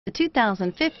The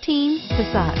 2015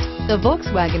 Passat. The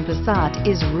Volkswagen Passat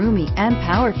is roomy and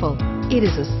powerful. It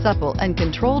is a supple and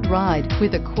controlled ride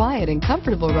with a quiet and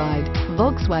comfortable ride.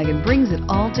 Volkswagen brings it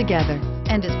all together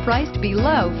and is priced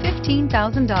below $15,000.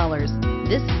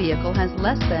 This vehicle has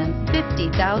less than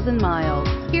 50,000 miles.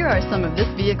 Here are some of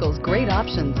this vehicle's great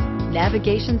options: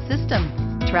 navigation system,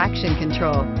 traction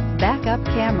control, backup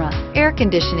camera, air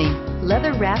conditioning,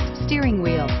 leather-wrapped steering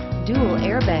wheel, dual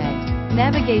airbags,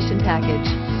 navigation package,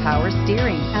 power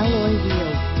steering, alloy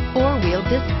wheels, four-wheel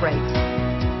disc brakes.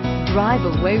 Drive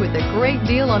away with a great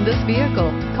deal on this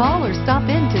vehicle. Call or stop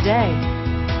in today.